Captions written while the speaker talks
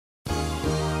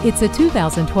It's a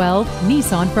 2012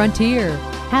 Nissan Frontier.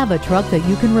 Have a truck that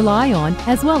you can rely on,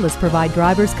 as well as provide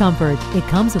drivers comfort. It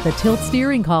comes with a tilt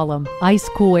steering column,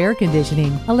 ice-cool air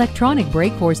conditioning, electronic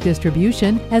brake force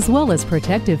distribution, as well as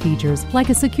protective features like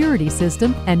a security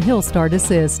system and hill start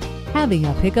assist. Having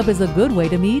a pickup is a good way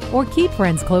to meet or keep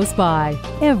friends close by.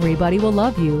 Everybody will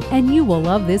love you, and you will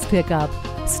love this pickup.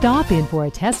 Stop in for a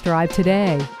test drive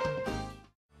today.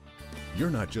 You're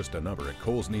not just a number at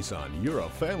Coles Nissan, you're a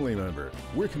family member.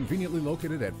 We're conveniently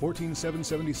located at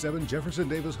 14777 Jefferson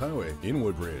Davis Highway in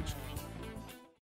Woodbridge.